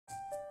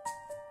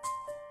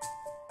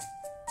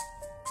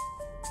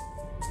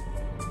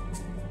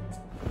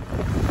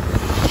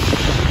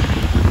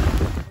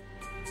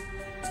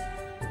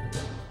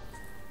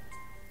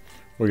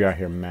We got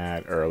here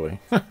mad early.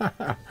 We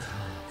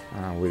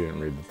didn't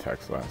read the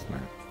text last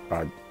night.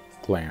 I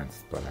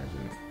glanced, but I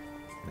didn't.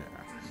 Yeah.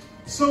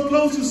 So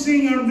close to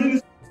seeing our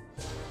ministry.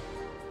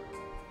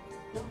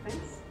 No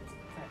offense,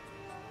 but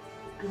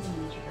I'm gonna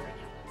need you to right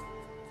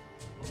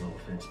now. No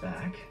offense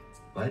back,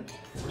 but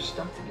we're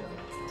stuck together.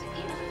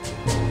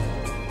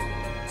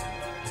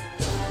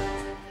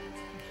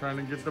 Trying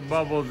to get the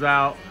bubbles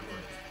out.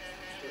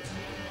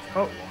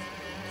 Oh,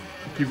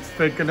 keeps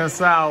taking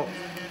us out.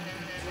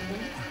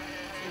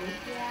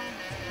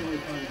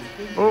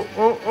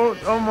 Oh,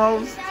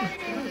 almost.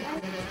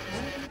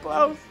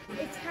 Close.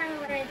 It's kind of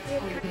what I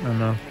did. I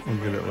know, we'll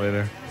get it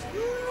later.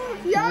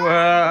 Yo!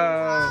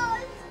 Wow.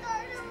 It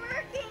started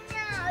working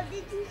now.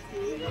 Did you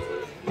see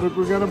that? Look,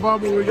 we got a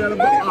bubble, we got a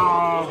bubble.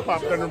 Oh,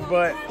 popped in her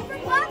butt.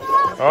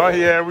 Bubbles! Oh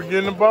yeah, we're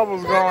getting the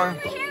bubbles Come going.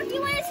 over here if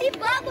you want to see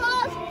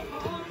bubbles.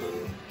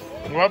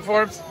 What,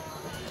 Forbes?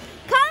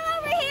 Come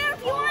over here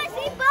if you want to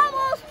see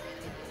bubbles.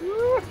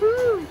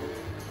 Woohoo!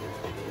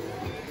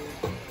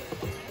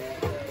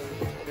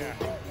 Yeah.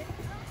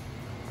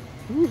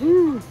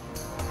 Woohoo!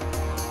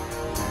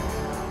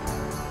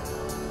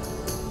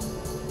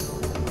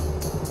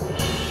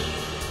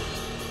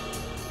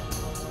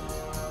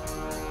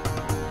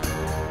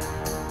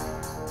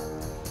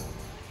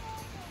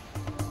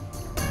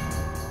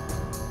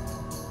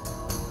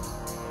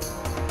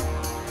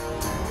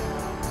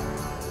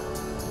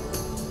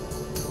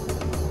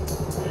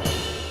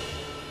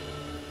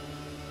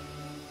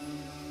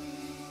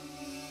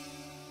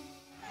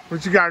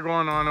 What you got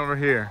going on over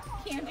here?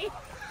 Candy.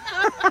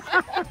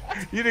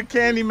 You the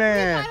candy I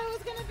man. thought it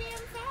was gonna be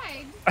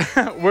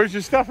inside. Where's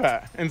your stuff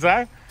at?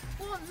 Inside?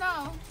 Well,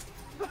 no.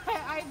 But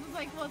I was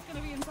like, well, it's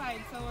gonna be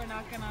inside, so we're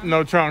not gonna.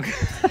 No trunk.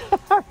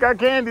 Got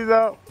candy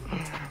though.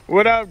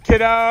 What up,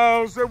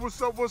 kiddos? Say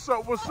what's up, what's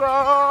up, what's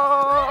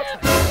up?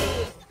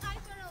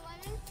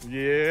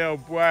 Yeah,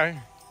 boy.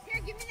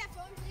 Here, give me that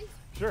phone, please.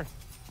 Sure.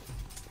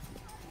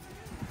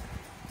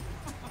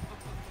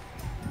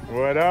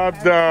 What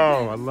up,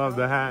 though? I love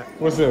the hat.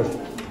 What's this?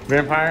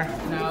 Vampire?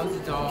 No, it's a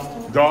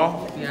doll.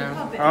 Doll?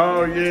 Yeah.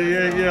 Oh,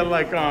 yeah.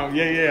 Like,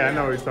 yeah. I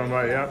know what you're talking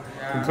about, yeah.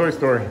 From Toy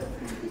Story.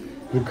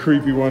 The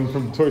creepy one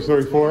from Toy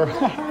Story 4.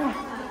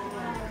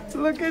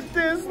 Look at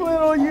this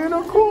little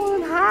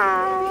unicorn.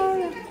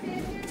 Hi.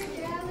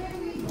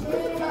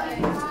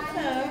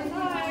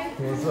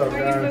 What's up,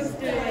 guys?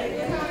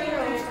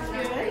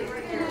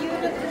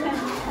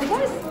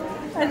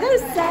 Are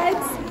those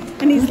suds?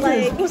 And he's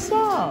like, What's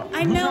up?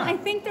 I know, I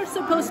think they're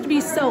supposed to be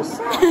soap.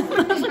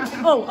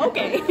 Oh,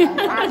 okay.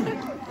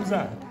 Who's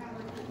that?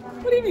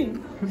 What do you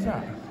mean? Who's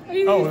that? Are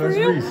you Oh, for that's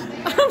real? Reese.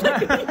 I'm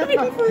like, are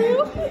you for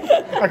real?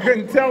 I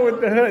couldn't tell with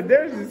the hood.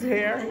 There's his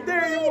hair.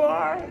 There you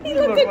are. He You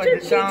looked look at like your a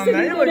cheeks down and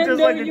there. he You look didn't just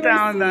know like a you were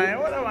down asleep. there.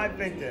 What am I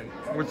thinking?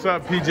 What's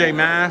up, PJ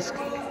Mask?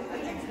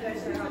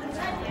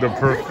 The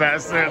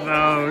professor,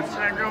 though.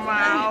 Check him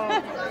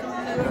out.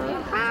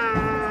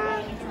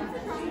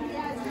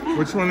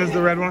 Which one is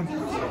the red one?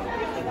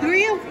 Who are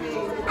you?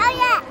 Oh,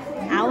 yeah.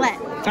 Owlette.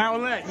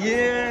 Owlette.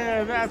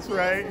 Yeah, that's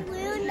right.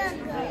 Luna.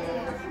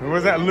 Who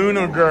was that?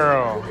 Luna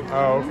girl.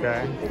 Oh,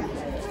 okay.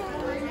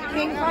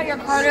 King for your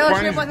car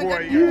dealership was a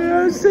Boy. good.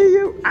 Yeah, I see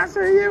you. I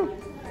see you.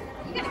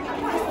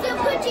 Still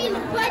put you in the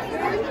butt.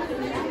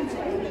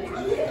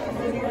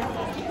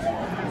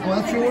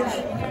 Well, that's yours.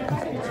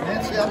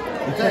 Nancy,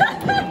 okay.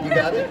 You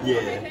got it?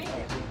 Yeah.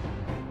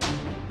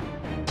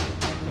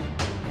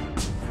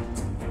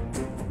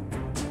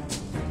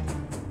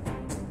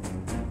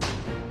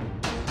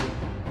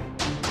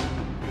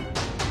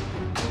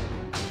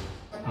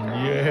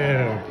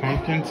 Yeah,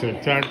 pumpkin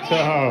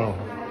tic-tac-toe.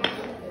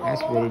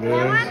 That's what it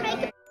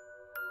is.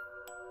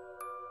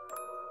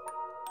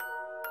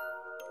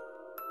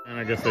 And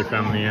I guess they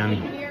found the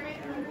end.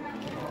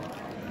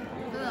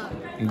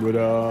 What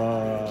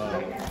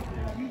up?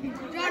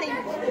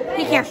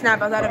 He can't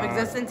snap us out of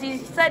existence. He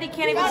said he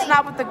can't even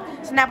snap with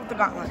the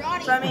gauntlet.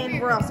 So I mean,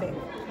 we're all safe.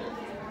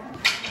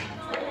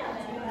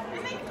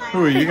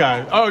 Who are you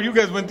guys? Oh, you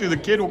guys went through the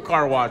kid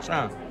car wash,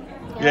 huh?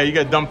 Yeah, you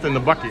got dumped in the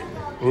bucket.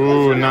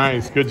 Ooh,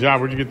 nice. Good job.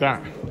 Where'd you get that?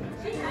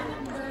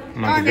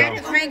 I'm about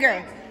to go.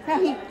 Finger. No,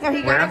 he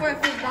Where? got it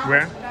with his gauntlet.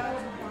 Where?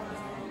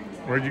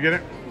 Where'd you get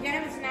it? He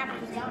can't even snap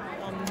with his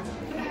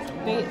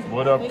gauntlet.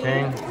 What up,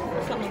 King?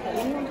 Something like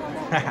that. You know what I'm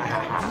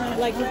talking about?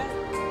 Like,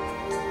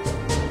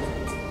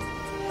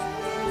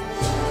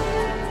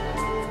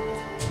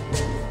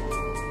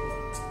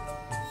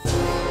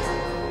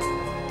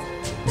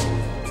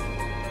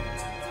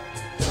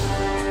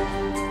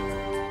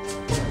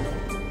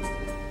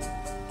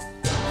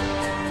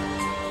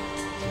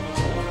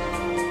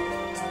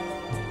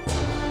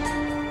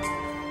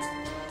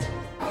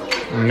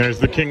 And there's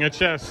the king of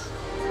chess.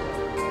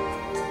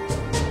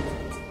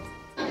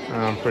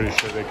 I'm pretty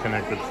sure they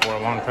connected for a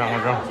long time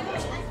ago.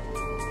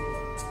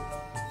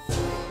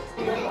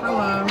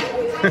 Hello.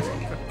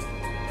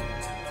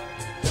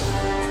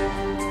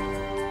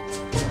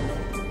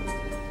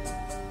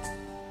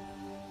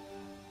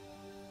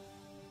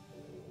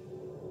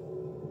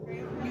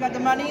 You got the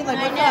money. Like,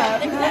 what's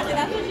up?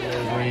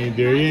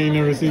 Reindeer. You ain't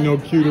never seen no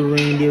cuter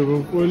reindeer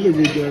before. Look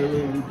at that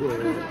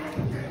reindeer.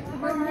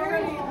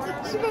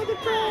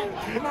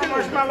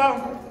 Marshmallow.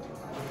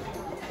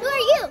 Who are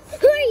you?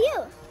 Who are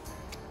you?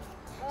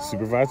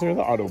 Supervisor of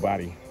the auto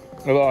body.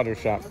 Or the auto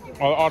shop.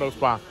 Or the auto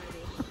spa.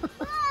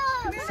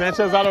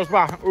 Sanchez Auto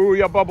Spa. Ooh,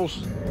 your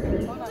bubbles.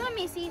 Let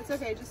me see. It's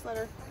okay, just let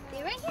her.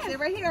 Stay right here. Stay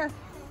right here.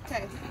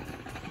 Okay.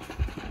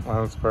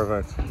 Oh, that's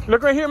perfect.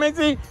 Look right here,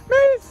 Macy.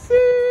 Macy!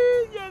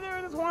 Yeah, there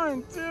it is.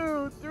 1,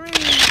 2, 3,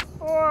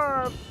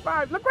 4,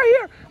 5. Look right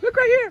here. Look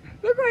right here.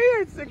 Look right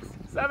here. 6,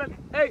 7,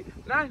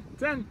 8, 9,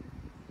 10.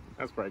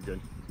 That's probably good.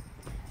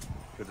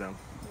 Good job.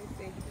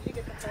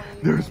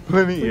 There's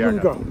plenty. Yeah, I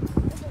got it.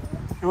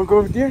 You want to go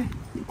over there?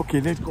 Okay,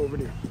 let's go over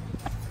there.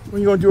 What are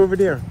you going to do over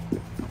there?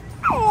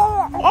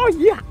 Oh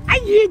yeah, I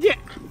hear that.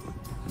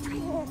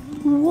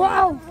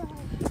 Wow.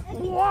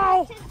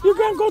 Wow. You're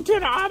going to go to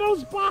the auto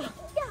spa?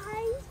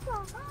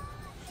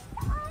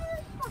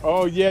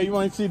 Oh yeah, you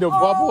want to see the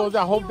bubbles?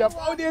 I hope that.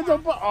 Oh, there's a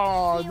bubble.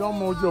 Oh,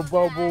 almost a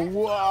bubble.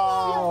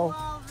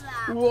 Wow.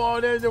 Whoa,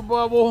 there's a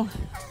bubble.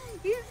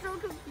 He's so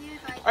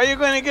confused. Are you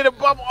going to get a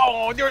bubble?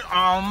 Oh, there's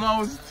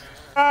almost.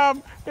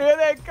 Here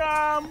they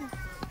come.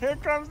 Here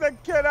comes the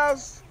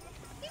kiddos.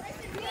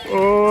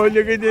 Oh,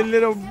 look at the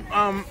little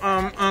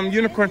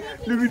unicorn.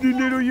 Look at the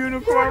little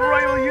unicorn,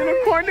 royal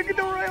unicorn. Look at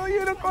the royal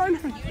unicorn.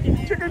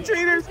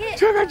 Trick-or-treaters.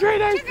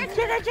 Trick-or-treaters.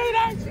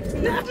 Trick-or-treaters.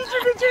 Look at the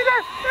trick-or-treater.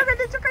 Look at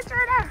the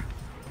trick-or-treater.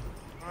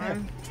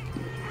 1,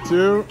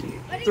 2,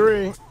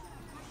 3.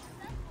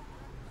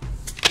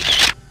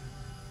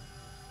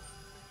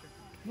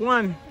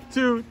 1,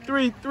 2,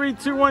 3, 3,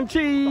 2, 1,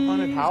 cheese. The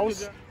haunted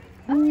house?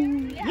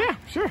 Yeah,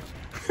 sure.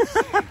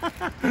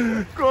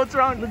 Go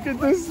around, look at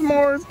this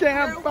s'mores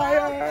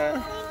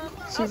campfire.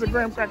 She's a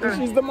graham cracker.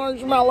 She's the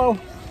marshmallow.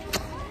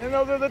 And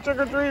those are the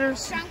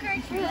trick-or-treaters.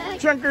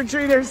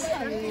 Trick-or-treaters.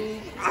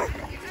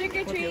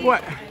 Trick-or-treat.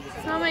 What?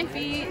 Smell my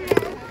feet.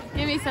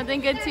 Give me something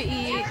good to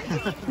eat.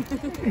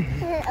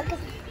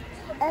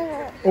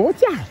 Oh,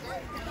 what's that?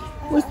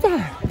 What's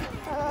that?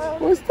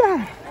 What's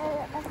that?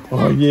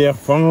 Oh yeah,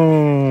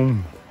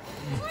 foam.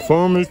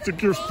 Foam is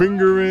stick your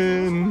finger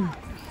in.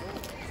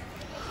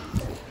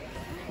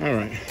 All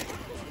right.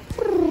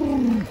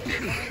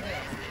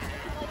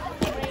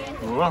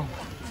 Wow.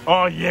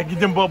 Oh yeah, get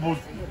them bubbles.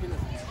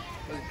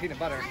 Peanut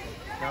butter.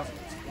 No.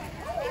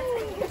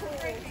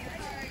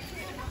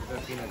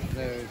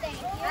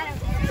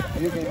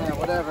 You can have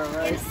whatever,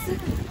 right? You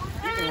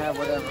can have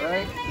whatever,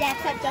 right? Yeah,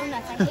 except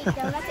donuts. I hate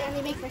donuts. They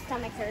only make my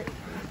stomach hurt.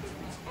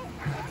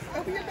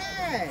 Open your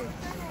bag.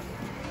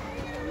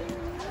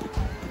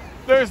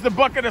 There's the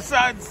bucket of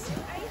suds.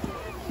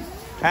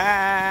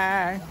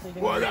 Hi.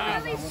 What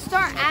up?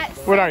 Start at.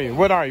 What are you?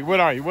 What are you? What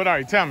are you? What are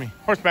you? Tell me.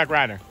 Horseback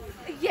rider.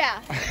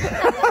 Yeah.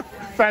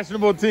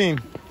 Fashionable teen.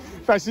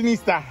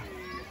 Fashionista.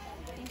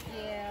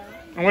 Yeah.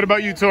 And what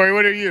about you, Tori?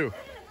 What are you?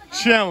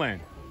 Chilling.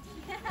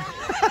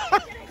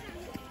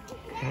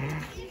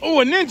 Oh,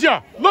 a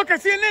ninja. Look, I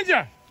see a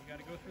ninja. You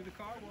gotta go through the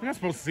car wash. You're not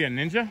supposed to see a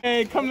ninja.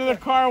 Hey, come to the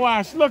car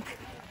wash. Look.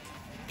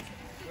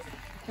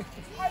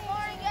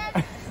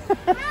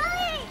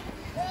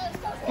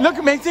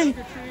 Look, Macy.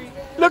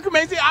 Look,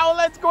 Macy.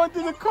 Owlet's going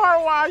through the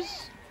car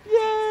wash.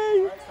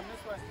 Yay.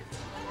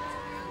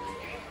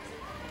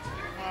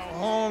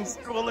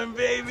 Homeschooling,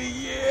 baby.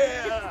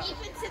 Yeah.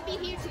 Ethan should be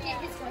here to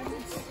get his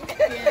phones.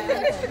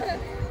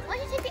 Why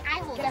don't you take the eye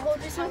hole?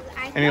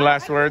 Any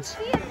last words?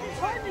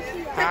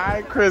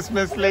 Hi,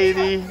 Christmas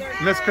lady.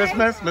 Miss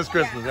Christmas? Miss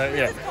Christmas, right?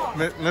 Yeah.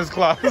 Miss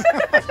Claus.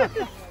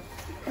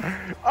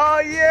 Oh,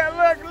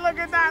 yeah, look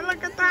at that.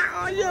 Look at that.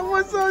 Oh, yeah,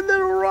 what's up,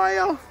 little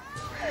royal?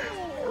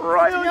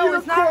 Royal No, unicorn.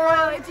 it's not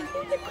royal. It's a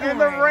unicorn. And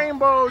the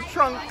rainbow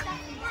trunk.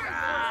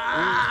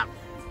 Ah.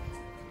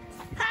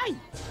 Hey,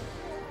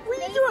 what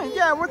are you doing?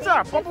 Yeah, what's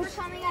up, We're Bubbles?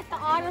 coming at the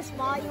auto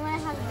spa. You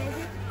want to have a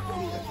visit?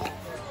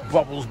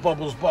 Bubbles,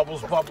 bubbles,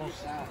 bubbles,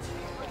 bubbles.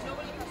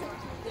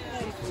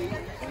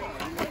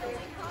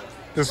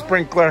 The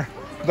sprinkler,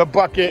 the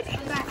bucket.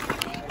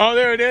 Oh,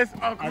 there it is.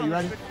 Oh, are you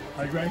ready?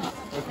 Are you ready?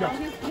 Let's go.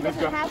 He Let's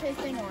doesn't go. have his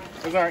thing on.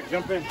 It's all right.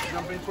 Jump in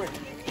quick.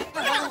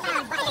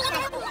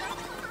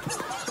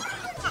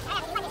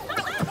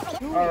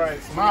 All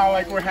right, smile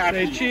like we're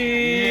happy. Say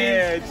cheese.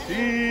 Yeah,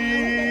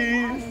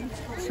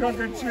 cheese. Trunk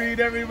or treat,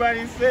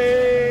 everybody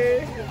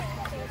say.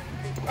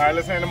 All right,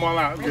 let's hand them all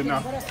out. Good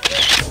enough.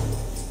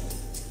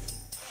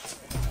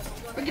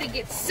 We're gonna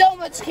get so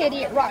much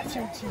candy at Rock's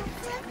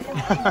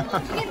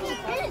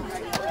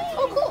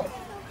Oh, cool.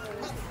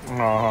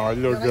 Oh,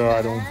 look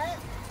at them.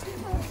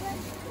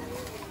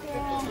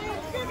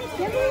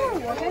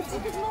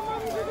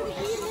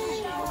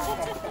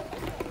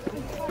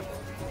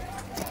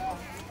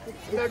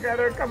 Look at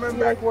her coming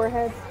back.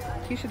 Warhead.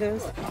 Keisha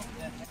does.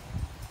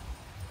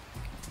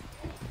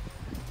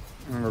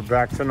 And we're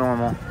back to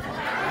normal.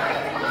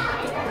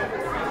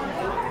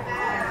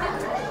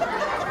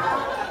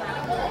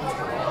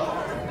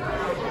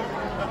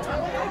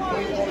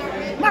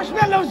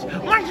 Marshmallows!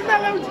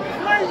 Marshmallows!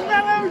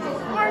 Marshmallows!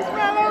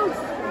 Marshmallows!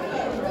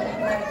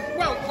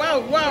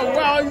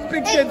 Wow, these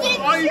big kids.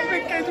 All these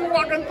big kids are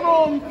walking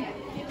through them.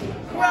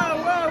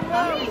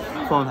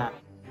 Wow. Phone hack.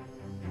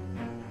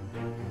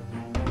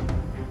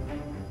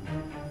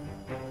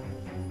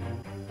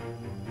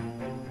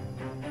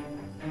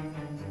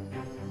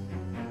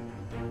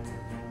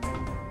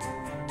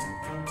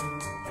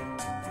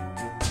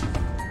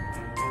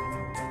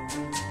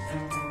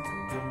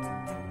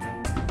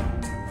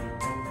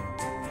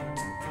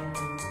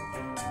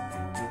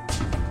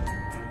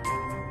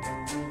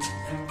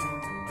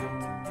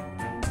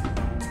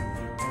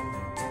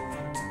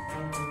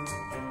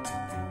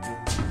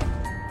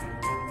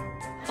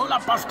 Hola,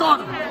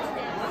 Pastor!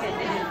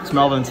 It's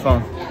Melvin's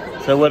phone.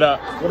 Say what up.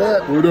 What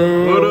up? What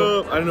up? What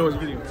up? I didn't know his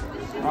video.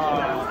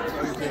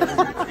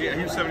 Yeah,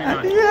 he was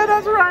 79. Yeah,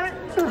 that's right.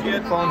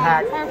 Phone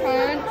hack. Our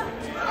phone.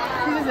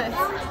 Who is this?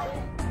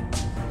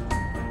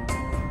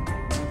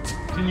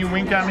 Can you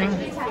wink at me?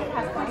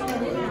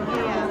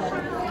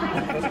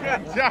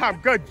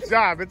 Good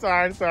job. It's all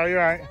right. You're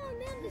all right.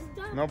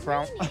 No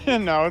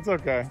problem. No, it's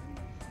okay.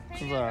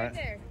 It's all right.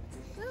 There.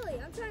 Lily,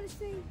 I'm trying to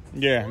sing.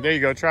 Yeah, there you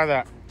go. Try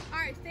that. All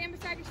right, stand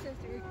beside your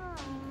sister.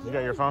 You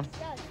got your phone?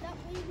 Stop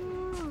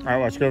leaning. All right,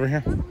 watch. Go over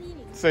here. Stop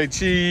leaning. Say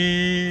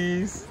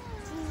cheese.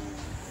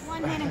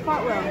 One-handed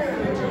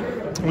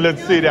cartwheel.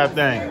 Let's see that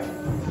thing.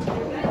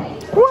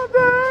 What the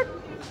heck?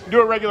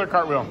 Do a regular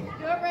cartwheel. Do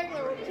it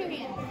regular with 2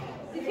 hands.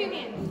 Do 2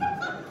 hands.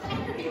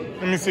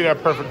 Let me see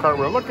that perfect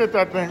cartwheel. Look at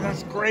that thing.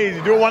 That's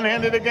crazy. Do it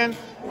one-handed again. Do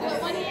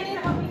it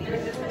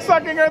one-handed.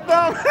 Sucking her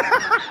thumb.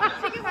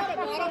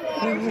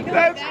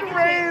 That's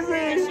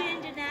crazy.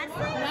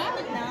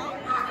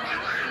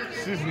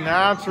 She's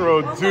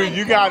natural, dude.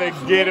 You gotta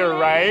get her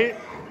right.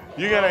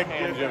 You gotta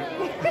get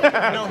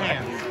her. No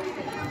hands.